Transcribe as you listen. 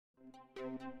Hello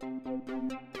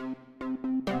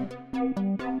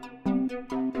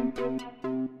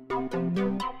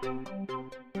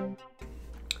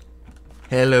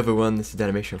everyone, this is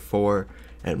Animation4,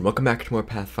 and welcome back to more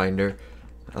Pathfinder.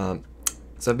 So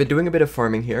I've been doing a bit of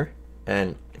farming here,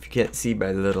 and if you can't see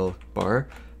by the little bar,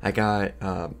 I got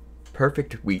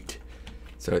perfect wheat.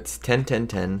 So it's 10, 10,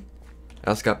 10. I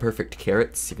also got perfect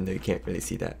carrots, even though you can't really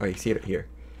see that. Oh, you see it here.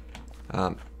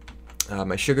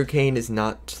 My sugar cane is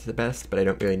not the best, but I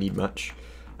don't really need much.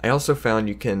 I also found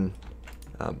you can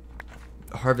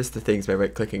harvest the things by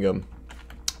right-clicking them,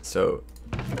 so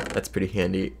that's pretty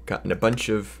handy. Gotten a bunch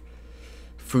of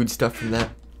food stuff from that.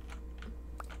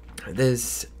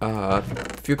 There's a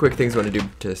few quick things I want to do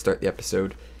to start the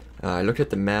episode. I looked at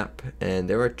the map, and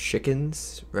there are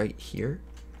chickens right here.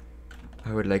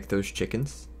 I would like those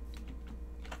chickens,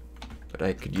 but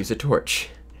I could use a torch.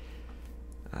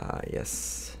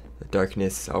 Yes, the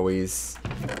darkness always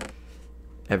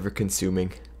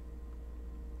ever-consuming.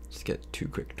 Just get 2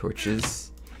 quick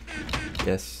torches.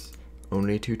 Yes,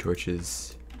 only 2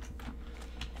 torches.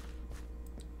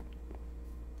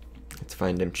 Let's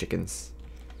find them chickens.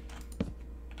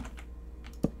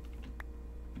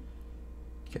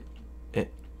 Okay,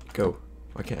 go.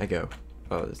 Why can't I go?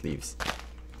 Oh, there's leaves.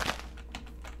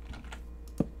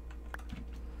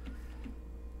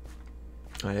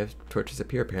 I have torches up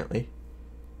here, apparently.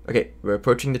 Okay, we're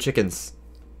approaching the chickens.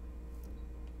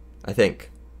 I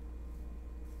think.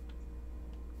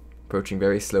 Approaching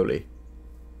very slowly.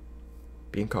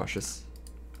 Being cautious.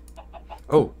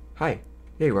 Oh, hi.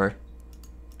 Here you are.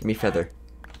 Give me feather.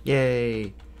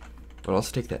 Yay! I'll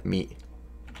also take that meat.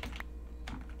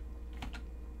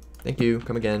 Thank you.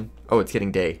 Come again. Oh, it's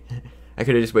getting day. I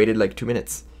could have just waited like 2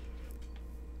 minutes.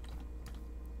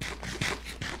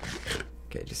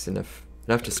 Okay, just enough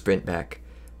to sprint back.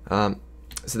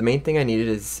 So the main thing I needed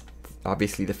is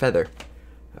obviously the feather.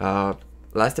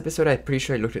 Last episode, I'm pretty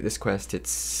sure I looked at this quest.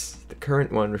 It's the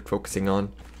current one we're focusing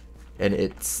on, and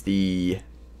it's the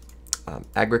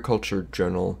Agriculture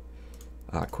Journal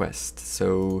quest.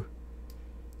 So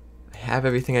I have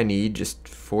everything I need, just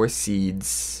 4 seeds.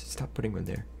 Stop putting one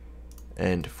there.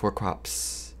 And 4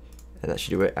 crops. And that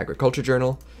should do it. Agriculture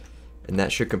Journal. And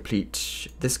that should complete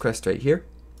this quest right here.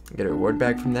 Get a reward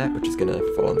bag from that, which is gonna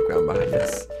fall on the ground behind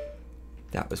us.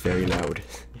 That was very loud.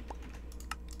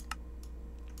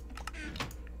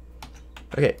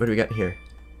 Okay, what do we got here?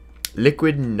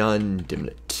 Liquid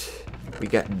non-dimlet. We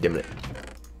got dimlet.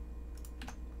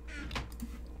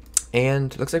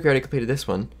 And looks like we already completed this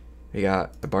one. We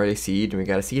got a barley seed and we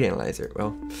got a seed analyzer.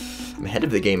 Well, I'm ahead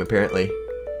of the game apparently.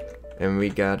 And we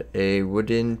got a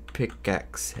wooden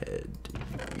pickaxe head.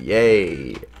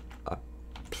 Yay! A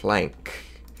plank.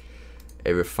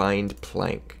 A refined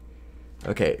plank.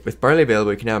 Okay, with barley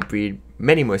available, we can now breed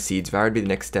many more seeds. Rye would be the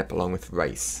next step along with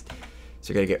rice.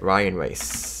 So we're gonna get rye and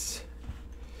rice.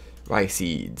 Rye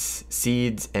seeds.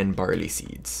 Seeds and barley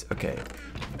seeds. Okay.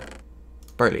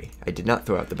 Barley. I did not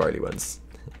throw out the barley ones.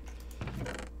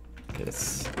 Okay,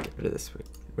 let's get rid of this.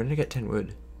 Where did I get 10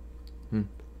 wood?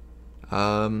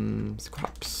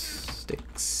 Crops.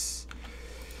 Sticks.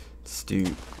 Let's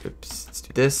do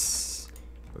this.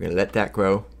 We're gonna let that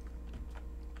grow.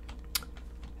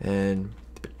 And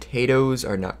the potatoes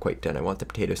are not quite done. I want the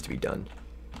potatoes to be done.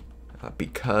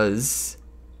 Because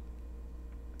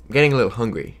I'm getting a little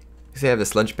hungry. I have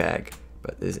this lunch bag,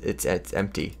 but it's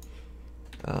empty.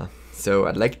 So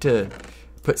I'd like to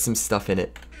put some stuff in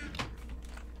it.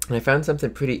 And I found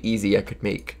something pretty easy I could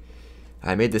make.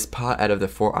 I made this pot out of the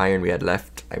 4 iron we had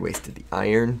left. I wasted the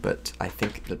iron, but I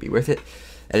think it'll be worth it.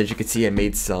 And as you can see, I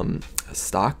made some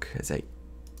stock, as I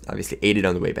obviously ate it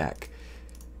on the way back.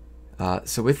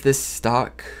 So with this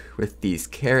stock, with these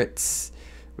carrots,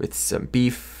 with some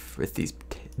beef, with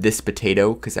this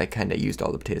potato, because I kind of used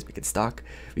all the potatoes we could stock,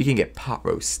 we can get pot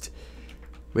roast,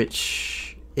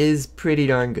 which is pretty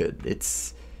darn good.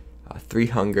 It's 3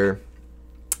 hunger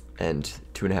and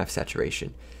 2.5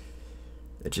 saturation,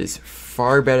 which is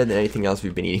far better than anything else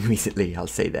we've been eating recently, I'll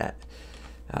say that.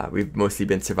 We've mostly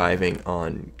been surviving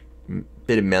on a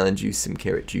bit of melon juice, some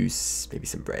carrot juice, maybe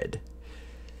some bread.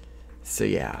 So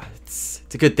yeah, it's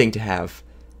a good thing to have.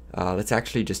 Let's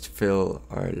actually just fill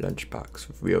our lunchbox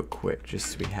real quick,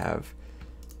 just so we have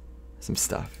some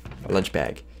stuff. A lunch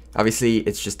bag. Obviously,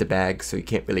 it's just a bag, so you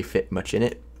can't really fit much in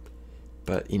it.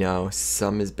 But, you know,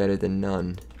 some is better than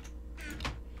none.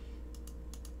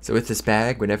 So with this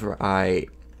bag, whenever I...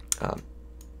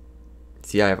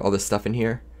 see, I have all this stuff in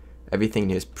here. Everything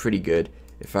here is pretty good.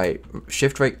 If I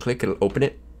shift right click, it'll open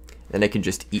it. And I can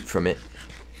just eat from it.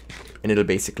 And it'll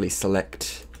basically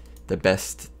select the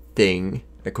best thing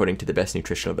according to the best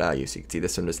nutritional value. So you can see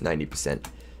this one was 90%.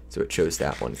 So it chose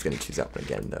that one. It's going to choose that one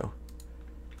again, though.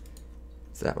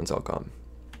 So that one's all gone.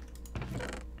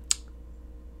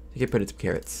 You can put in some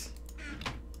carrots.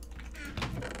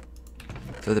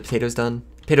 So the potatoes done?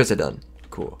 Potatoes are done.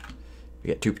 Cool. We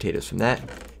get 2 potatoes from that.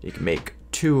 You can make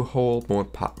 2 whole more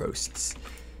pot roasts.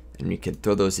 And you can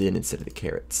throw those in instead of the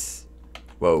carrots.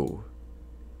 Whoa.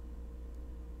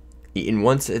 Eaten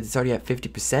once, it's already at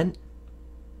 50%?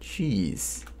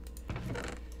 Jeez.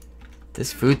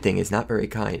 This food thing is not very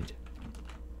kind.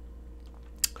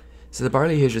 So the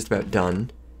barley here is just about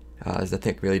done. There's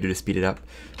nothing I can really do to speed it up.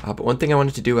 But one thing I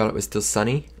wanted to do while it was still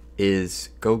sunny is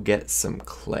go get some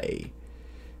clay.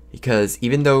 Because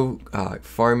even though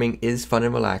farming is fun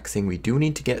and relaxing, we do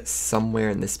need to get somewhere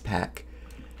in this pack.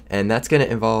 And that's going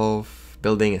to involve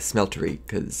building a smeltery,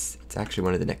 because it's actually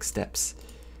one of the next steps.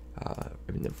 I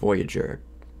mean, the Voyager.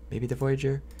 Maybe the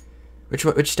Voyager?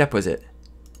 Which step was it?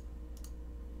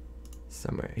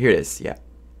 Somewhere. Here it is, yeah.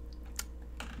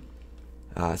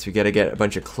 So we gotta get a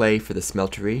bunch of clay for the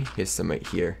smeltery. Here's some right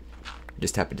here. I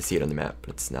just happened to see it on the map.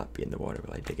 Let's not be in the water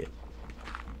while I dig it.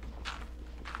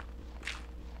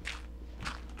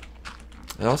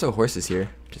 There's also horses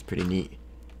here, which is pretty neat.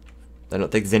 I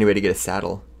don't think there's any way to get a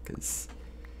saddle, because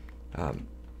you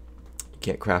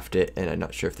can't craft it, and I'm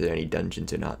not sure if there are any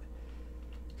dungeons or not.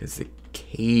 Because the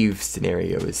cave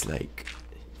scenario is, like,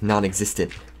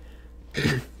 non-existent.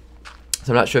 So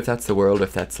I'm not sure if that's the world,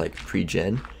 if that's, like,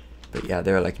 pre-gen. But yeah,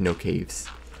 there are, like, no caves.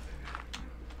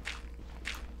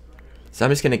 So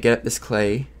I'm just going to get up this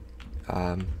clay.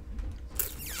 What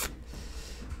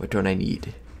don't I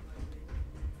need?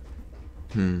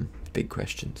 Big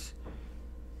questions.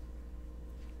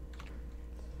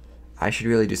 I should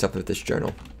really do something with this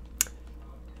journal.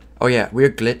 Oh yeah,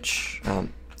 weird glitch.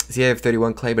 See, I have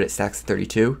 31 clay, but it stacks to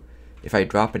 32. If I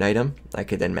drop an item, I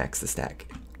could then max the stack.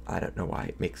 I don't know why.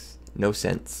 It makes no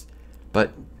sense.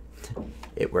 But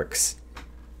it works.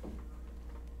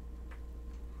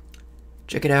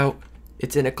 Check it out.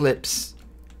 It's an eclipse.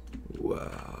 Whoa.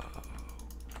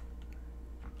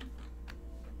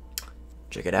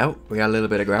 Check it out. We got a little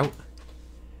bit of grout.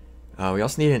 We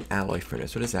also need an alloy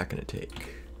furnace. What is that going to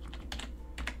take?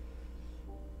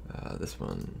 This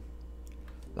one.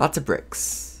 Lots of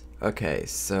bricks. Okay,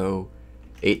 so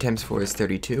 8 times 4 is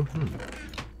 32.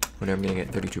 Wonder I'm going to get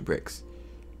 32 bricks.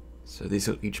 So these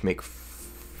will each make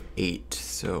 8.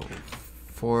 So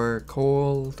 4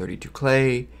 coal, 32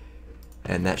 clay,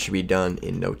 and that should be done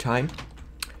in no time.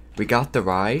 We got the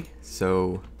rye,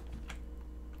 so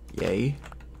yay.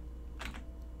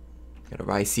 Got a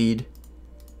rye seed.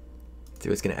 See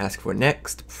what it's going to ask for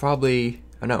next. Probably,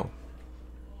 oh no.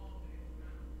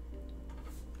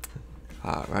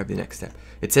 Rye be the next step.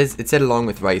 It said along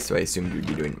with rice, so I assumed we'd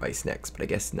be doing rice next, but I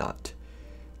guess not.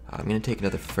 I'm going to take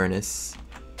another furnace.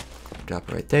 Drop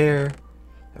it right there.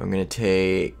 I'm going to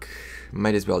take,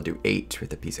 might as well do 8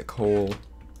 with a piece of coal.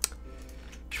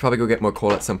 Should probably go get more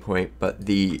coal at some point, but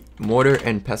the mortar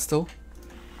and pestle,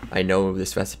 I know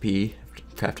this recipe.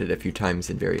 I've crafted it a few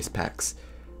times in various packs.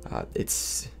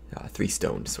 It's 3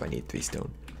 stone, so I need 3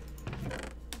 stone.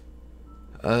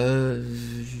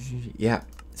 Yeah.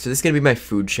 So this is going to be my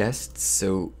food chest,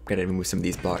 so gotta remove some of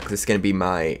these blocks. This is going to be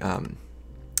my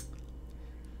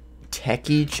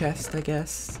techie chest, I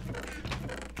guess.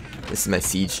 This is my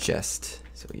siege chest,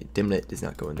 so your dimlet does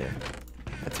not go in there.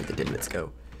 That's where the dimlets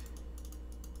go.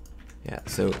 Yeah,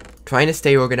 so trying to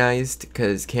stay organized,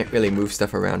 because can't really move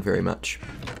stuff around very much.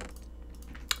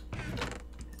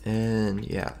 And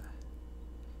yeah.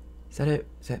 Is that it?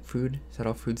 Is that food? Is that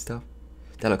all food stuff?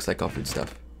 That looks like all food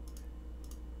stuff.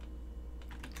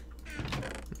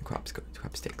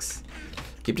 Crop sticks.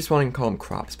 Keep just wanting to call them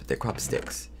crops, but they're crop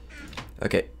sticks.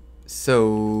 Okay,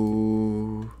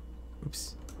 so...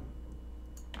 Oops.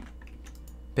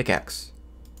 Pickaxe.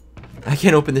 I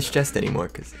can't open this chest anymore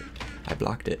because I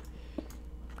blocked it.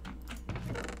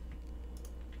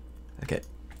 Okay,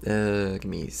 give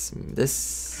me some of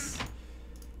this.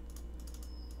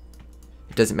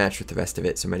 It doesn't match with the rest of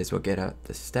it, so might as well get out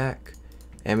the stack.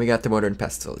 And we got the mortar and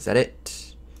pestle. Is that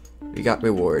it? We got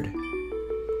reward.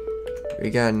 We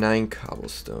got 9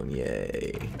 cobblestone.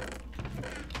 Yay.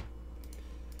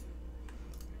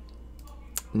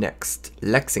 Next,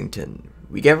 Lexington.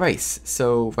 We get rice.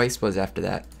 So rice was after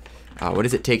that. What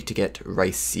does it take to get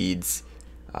rice seeds?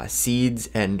 Seeds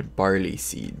and barley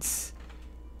seeds.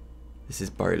 This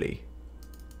is barley.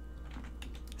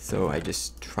 So I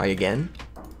just try again.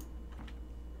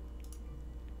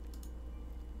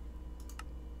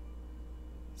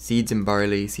 Seeds and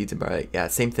barley, seeds and barley. Yeah,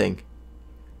 same thing.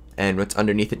 And what's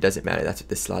underneath it doesn't matter. That's what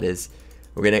this slot is.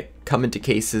 We're going to come into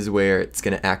cases where it's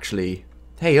going to actually...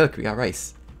 Hey, look, we got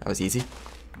rice. That was easy.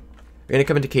 We're gonna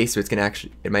come into case where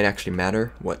it might actually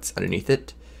matter what's underneath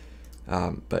it,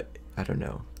 but I don't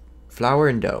know. Flour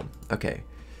and dough. Okay,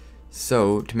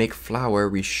 so to make flour,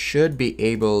 we should be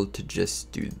able to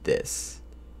just do this.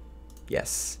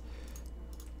 Yes.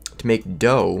 To make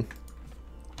dough,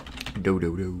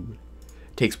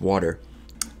 takes water.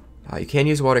 You can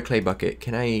use a water clay bucket.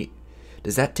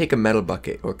 Does that take a metal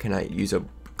bucket, or can I use a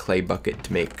clay bucket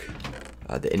to make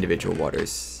the individual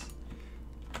waters?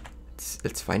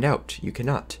 Let's find out. You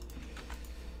cannot.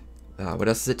 What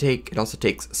else does it take? It also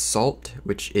takes salt,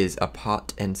 which is a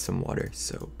pot and some water.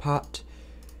 So pot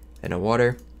and a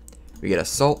water. We get a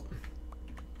salt.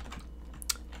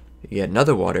 We get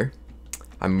another water.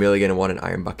 I'm really going to want an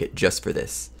iron bucket just for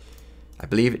this. I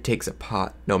believe it takes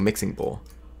a mixing bowl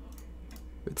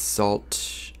with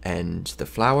salt and the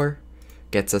flour.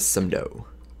 Gets us some dough.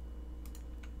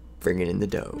 Bringing in the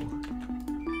dough.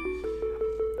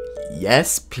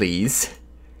 Yes, please.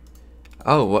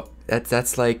 Oh,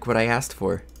 that's like what I asked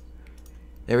for.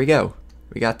 There we go.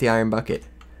 We got the iron bucket.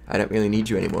 I don't really need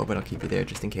you anymore, but I'll keep you there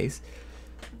just in case.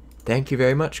 Thank you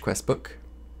very much, quest book.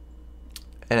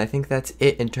 And I think that's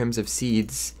it in terms of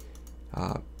seeds.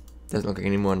 Doesn't look like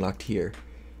any more unlocked here.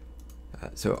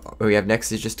 So what we have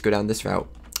next is just to go down this route,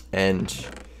 and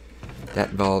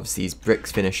that involves these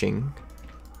bricks finishing.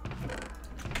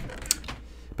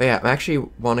 But yeah, I actually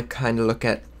want to kind of look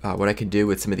at what I can do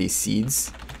with some of these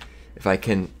seeds. If I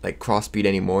can like crossbreed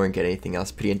any more and get anything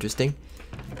else pretty interesting.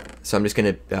 So I'm just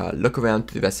going to look around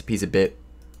through the recipes a bit,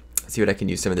 see what I can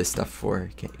use some of this stuff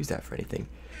for. Can't use that for anything.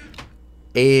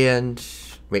 And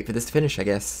wait for this to finish, I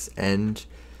guess, and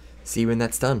see when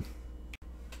that's done.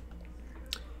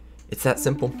 It's that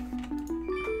simple.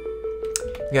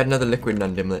 We got another liquid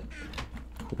non-dimlet.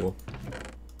 Cool.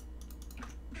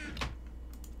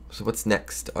 So what's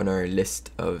next on our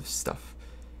list of stuff?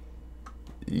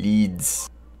 Leads.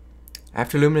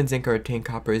 After aluminum and zinc are obtained,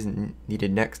 copper is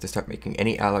needed next to start making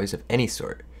any alloys of any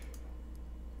sort.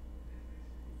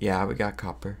 Yeah, we got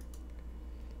copper.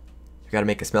 We gotta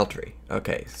make a smeltery.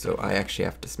 Okay, so I actually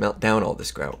have to smelt down all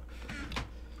this grout.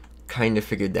 Kind of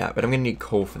figured that, but I'm gonna need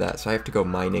coal for that, so I have to go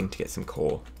mining to get some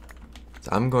coal.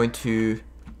 So I'm going to,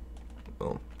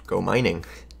 well, go mining.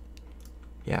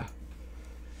 Yeah.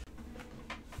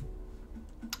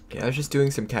 Okay, I was just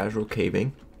doing some casual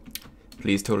caving.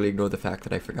 Please totally ignore the fact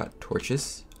that I forgot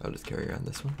torches. I'll just carry around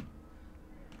this one.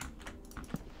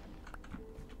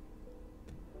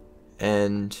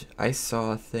 And I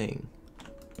saw a thing.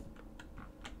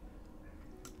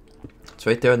 It's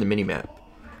right there on the mini-map.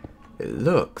 It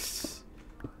looks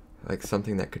like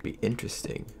something that could be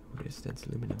interesting. What is dense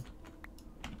aluminum?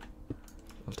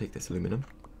 I'll take this aluminum.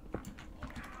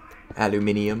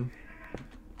 Aluminium.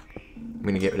 I'm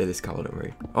gonna get rid of this cobble, don't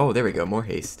worry. Oh, there we go, more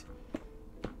haste.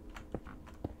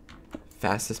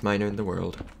 Fastest miner in the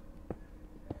world.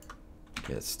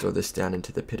 Okay, let's throw this down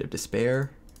into the pit of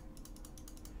despair.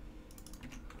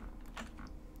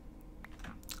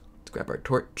 Let's grab our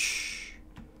torch.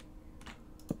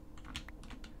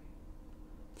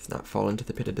 Let's not fall into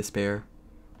the pit of despair.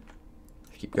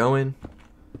 Keep going.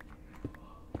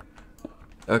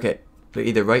 Okay, they're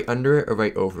either right under it or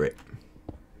right over it.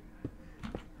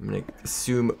 I'm gonna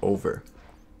assume over.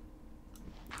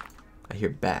 I hear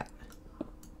bat.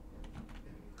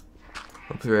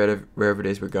 Hopefully wherever it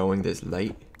is we're going, there's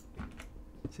light.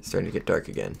 It's starting to get dark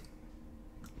again.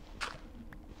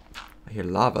 I hear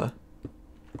lava.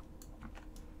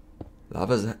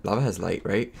 Lava has light,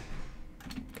 right?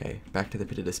 Okay, back to the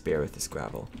pit of despair with this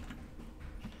gravel.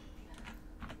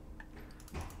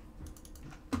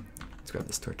 Let's grab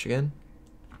this torch again.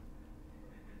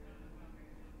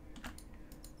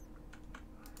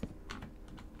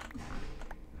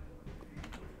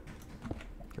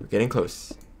 We're getting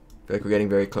close. I feel like we're getting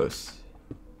very close.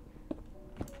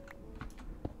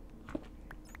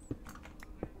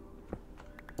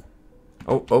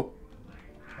 Oh.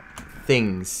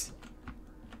 Things.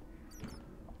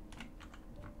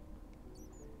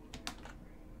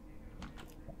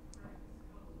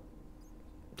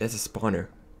 That's a spawner.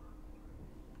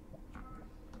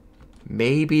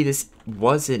 Maybe this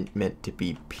wasn't meant to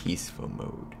be peaceful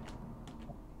mode.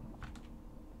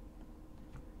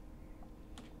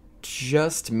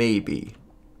 Just maybe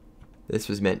this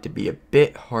was meant to be a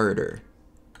bit harder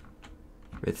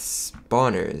with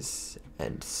spawners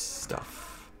and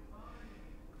stuff.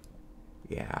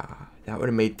 Yeah, that would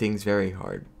have made things very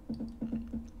hard.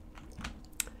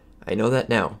 I know that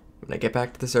now. When I get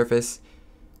back to the surface,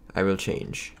 I will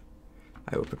change.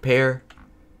 I will prepare,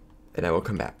 and I will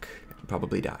come back and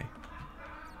probably die.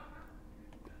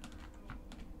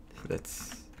 So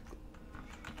let's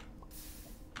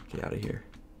get out of here.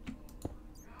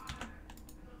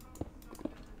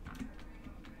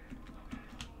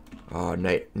 Oh,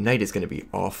 night is gonna be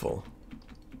awful.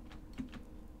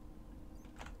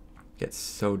 Gets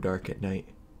so dark at night.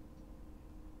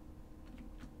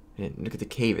 And look at the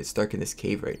cave. It's dark in this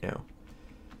cave right now.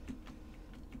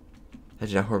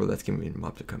 Imagine how horrible that's gonna be when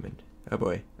mobs are coming. Oh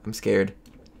boy, I'm scared.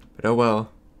 But oh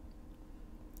well.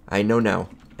 I know now.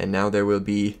 And now there will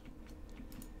be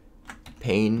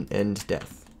pain and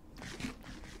death.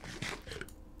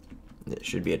 It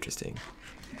should be interesting.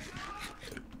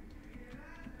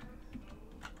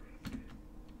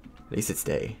 At least it's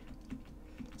day.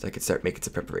 So I could start making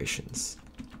some preparations.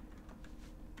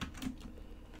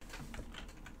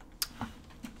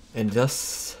 And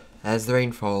thus, as the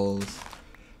rain falls,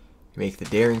 you make the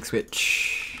daring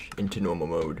switch into normal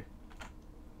mode.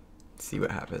 See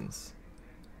what happens.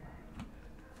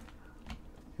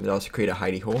 And also create a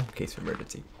hidey hole in case of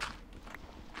emergency.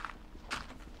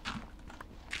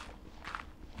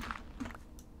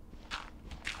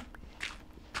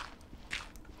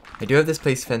 I do have this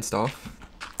place fenced off.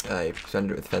 I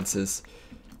surrounded it with fences.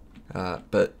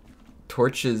 But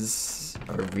torches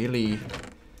are really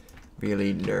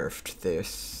nerfed. Their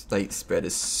light spread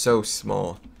is so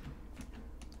small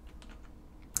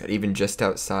that even just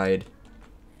outside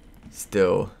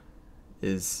still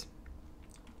is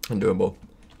undoable.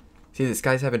 See, this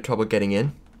guy's having trouble getting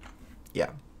in. Yeah.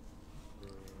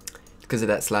 Because of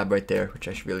that slab right there, which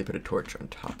I should really put a torch on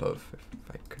top of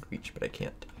if I could reach, but I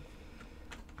can't.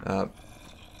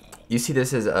 You see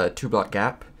this is a 2-block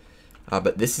gap,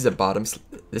 but this is a bottom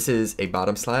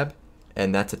slab,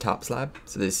 and that's a top slab.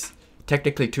 So there's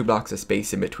technically 2 blocks of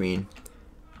space in between,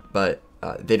 but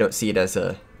they don't see it as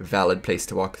a valid place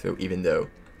to walk through, even though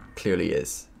clearly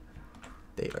is.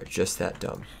 They are just that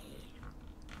dumb.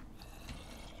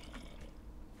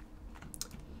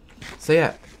 So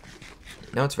yeah,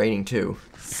 now it's raining too,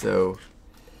 so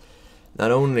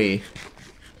not only do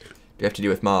we have to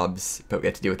deal with mobs, but we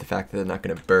have to deal with the fact that they're not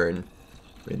going to burn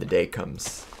when the day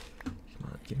comes. Come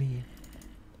on, give me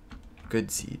good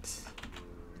seeds.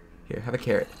 Here, have a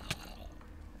carrot.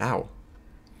 Ow.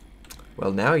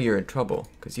 Well, now you're in trouble,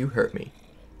 because you hurt me.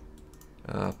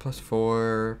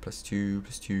 +4, +2,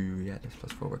 +2. Yeah, this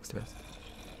 +4 works the best.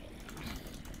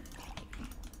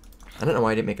 I don't know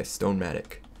why I didn't make a stone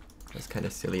mattock. That's kind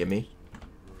of silly of me.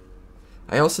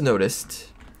 I also noticed,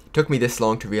 it took me this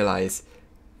long to realize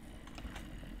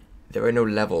there are no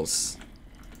levels.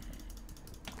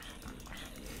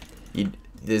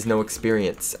 There's no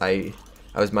experience. I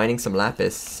was mining some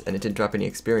lapis and it didn't drop any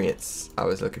experience. I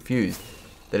was a little confused.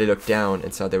 Then I looked down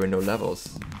and saw there were no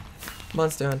levels.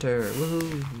 Monster Hunter,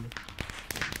 woohoo!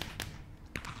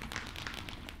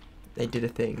 They did a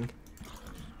thing.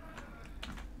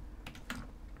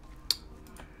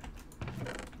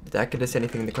 Did that get us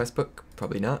anything in the quest book?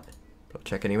 Probably not. But I'll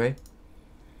check anyway.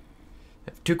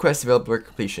 I have 2 quests available for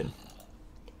completion.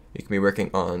 You can be working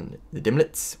on the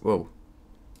dimlets. Whoa.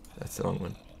 That's the wrong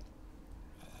one.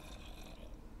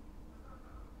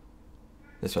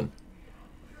 This one.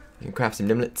 You can craft some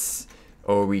dimlets,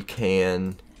 or we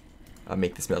can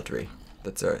make the smeltery.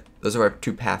 Those are our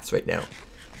 2 paths right now.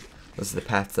 Those are the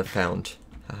paths I've found.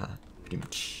 Haha, pretty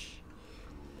much.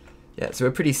 Yeah, so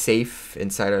we're pretty safe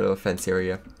inside our little fence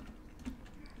area.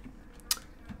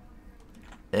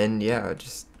 And yeah,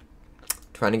 just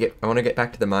trying to get, I want to get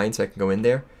back to the mine so I can go in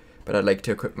there, but I'd like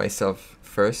to equip myself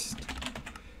first.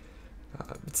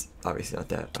 It's obviously not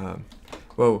that.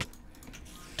 Whoa.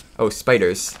 Oh,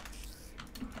 spiders.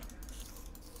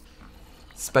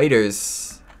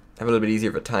 Spiders have a little bit easier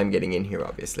of a time getting in here,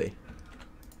 obviously.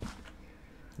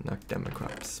 Knock down my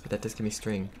crops, but that does give me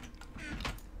string.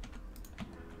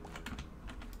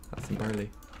 Some barley.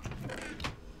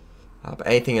 But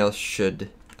anything else should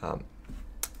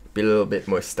be a little bit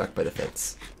more stuck by the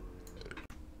fence.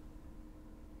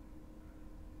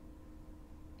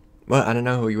 Well, I don't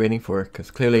know who you're waiting for,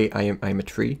 because clearly I'm a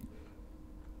tree.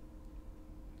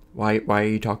 Why are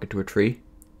you talking to a tree?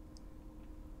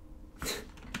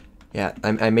 Yeah,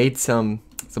 I made some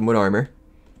wood armor.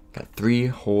 Got 3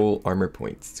 whole armor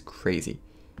points. It's crazy.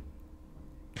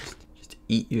 Just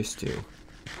eat your stew.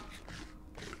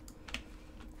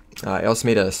 I also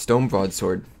made a stone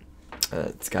broadsword.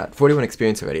 It's got 41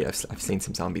 experience already. I've seen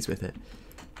some zombies with it.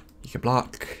 You can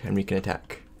block and we can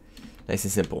attack. Nice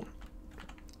and simple.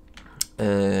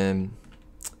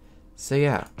 So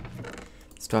yeah,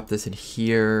 let's drop this in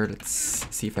here. Let's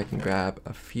see if I can grab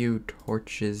a few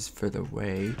torches for the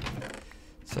way,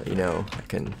 so you know I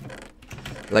can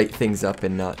light things up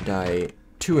and not die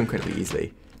too incredibly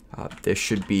easily. There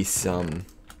should be some.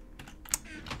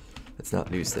 Let's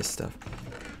not lose this stuff.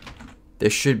 There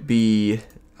should be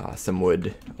some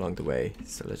wood along the way,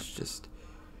 so let's just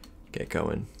get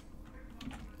going.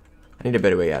 I need a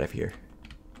better way out of here.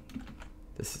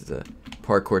 This is a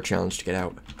parkour challenge to get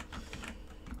out.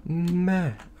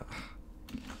 Meh.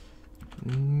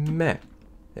 Meh.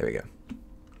 There we go.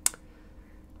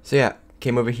 So yeah,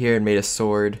 came over here and made a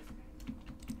sword.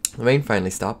 The rain finally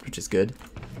stopped, which is good.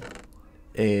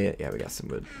 And yeah, we got some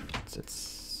wood. So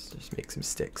let's just make some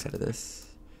sticks out of this.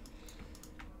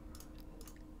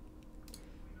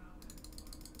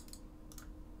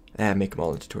 And make them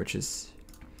all into torches.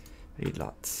 I need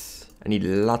lots. I need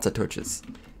lots of torches.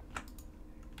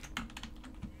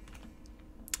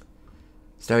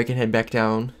 So now we can head back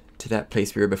down to that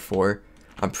place we were before.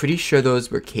 I'm pretty sure those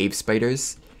were cave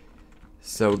spiders.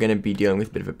 So we're going to be dealing with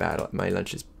a bit of a battle. My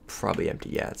lunch is probably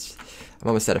empty. Yeah, I'm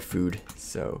almost out of food.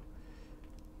 So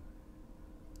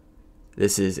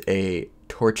this is a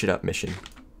torch it up mission.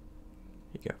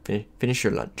 Here you go. Finish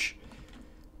your lunch.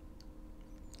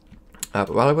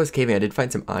 But while I was caving, I did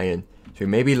find some iron. So we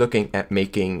may be looking at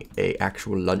making a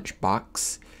actual lunch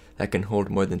box that can hold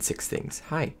more than 6 things.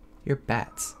 Hi, you're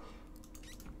bats.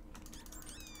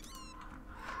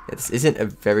 Yeah, this isn't a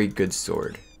very good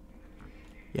sword.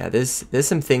 Yeah, there's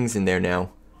some things in there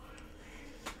now.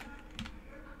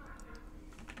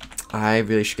 I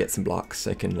really should get some blocks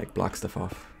so I can like block stuff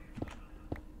off.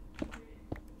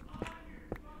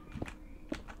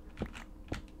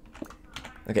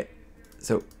 Okay,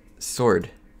 so sword,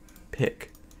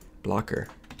 pick, blocker.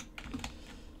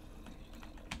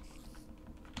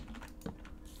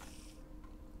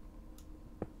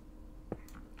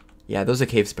 Yeah, those are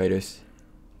cave spiders.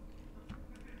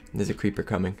 There's a creeper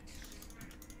coming.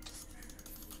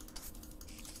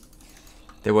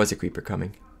 There was a creeper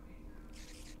coming.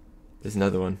 There's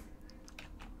another one.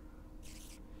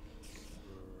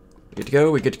 We're good to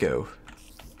go, we're good to go.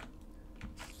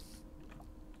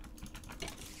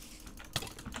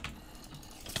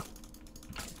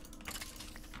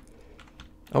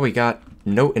 Oh, we got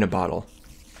note in a bottle.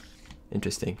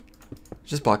 Interesting.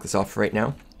 Just block this off right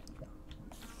now.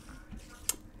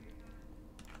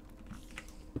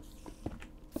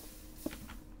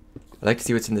 I'd like to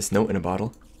see what's in this note in a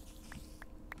bottle.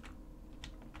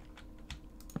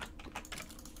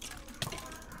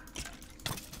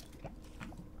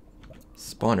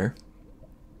 Spawner.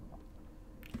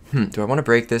 Do I want to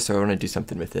break this or I want to do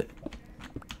something with it?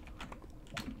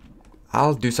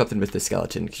 I'll do something with the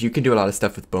skeleton, because you can do a lot of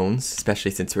stuff with bones,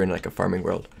 especially since we're in like a farming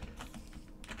world.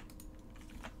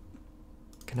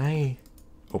 Can I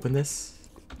open this?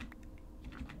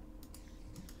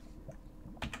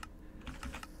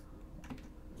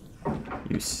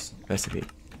 Use recipe.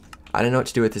 I don't know what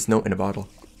to do with this note in a bottle.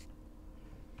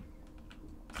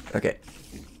 Okay.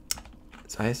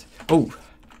 Size. Oh!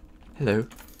 Hello.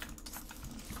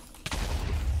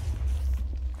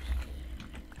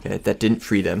 Okay, that didn't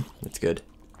free them. That's good.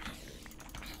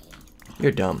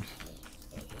 You're dumb.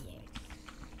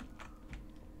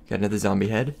 Got another zombie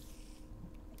head.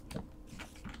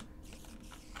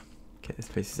 Okay, this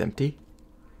place is empty.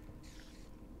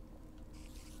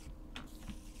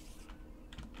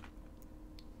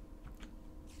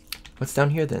 What's down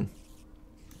here then?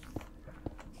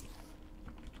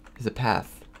 There's a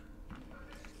path.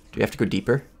 Do we have to go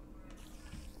deeper?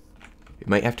 We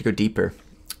might have to go deeper.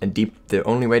 And the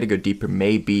only way to go deeper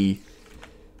may be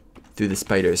through the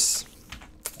spiders.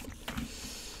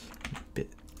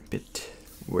 Bit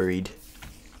worried.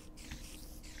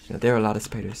 You know, there are a lot of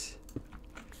spiders.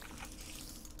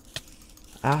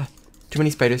 Ah, too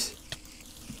many spiders.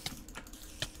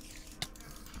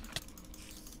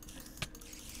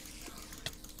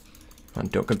 Come on,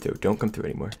 don't come through. Don't come through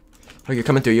anymore. Oh, you're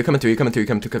coming through. You're coming through. You're coming through. You're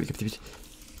coming through.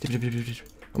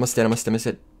 Almost dead. Almost dead. Almost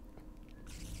dead.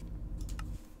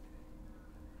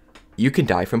 You can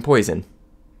die from poison.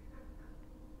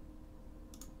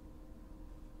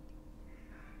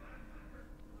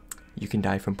 You can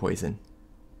die from poison.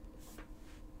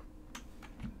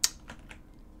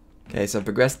 Okay, so I've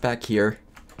progressed back here.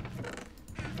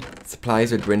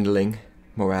 Supplies are dwindling.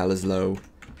 Morale is low.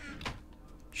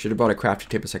 Should have bought a crafting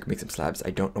table so I could make some slabs.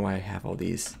 I don't know why I have all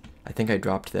these. I think I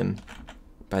dropped them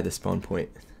by the spawn point.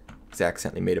 Because I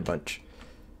accidentally made a bunch.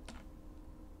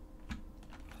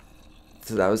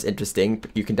 So that was interesting.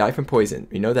 But you can die from poison.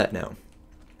 We know that now.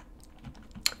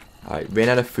 I ran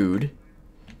out of food.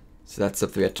 So that's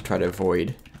something we have to try to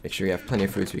avoid. Make sure we have plenty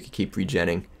of food so we can keep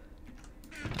regenning.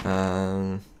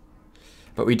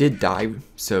 But we did die.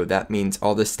 So that means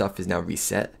all this stuff is now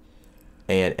reset.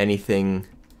 And anything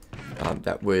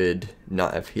that would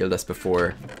not have healed us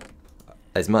before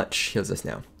as much heals us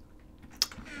now.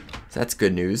 So that's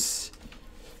good news.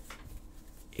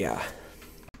 Yeah.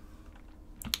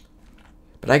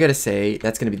 But I gotta say,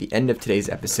 that's gonna be the end of today's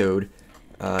episode.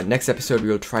 Next episode,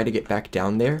 we'll try to get back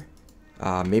down there.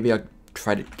 Maybe I'll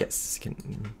try to get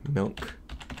milk.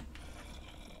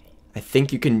 I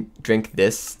think you can drink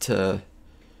this to...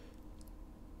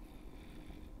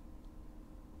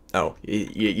 Oh,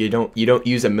 you don't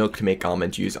use a milk to make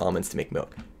almonds, you use almonds to make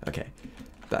milk. Okay.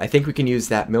 But I think we can use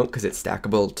that milk because it's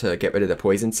stackable to get rid of the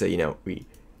poison, so, you know, we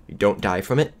don't die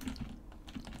from it.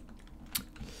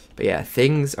 But yeah,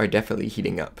 things are definitely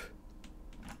heating up.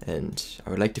 And I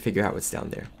would like to figure out what's down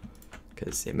there.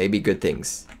 Because it may be good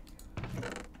things.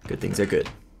 Good things are good.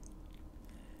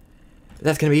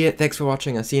 That's going to be it. Thanks for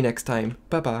watching. I'll see you next time.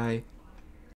 Bye-bye.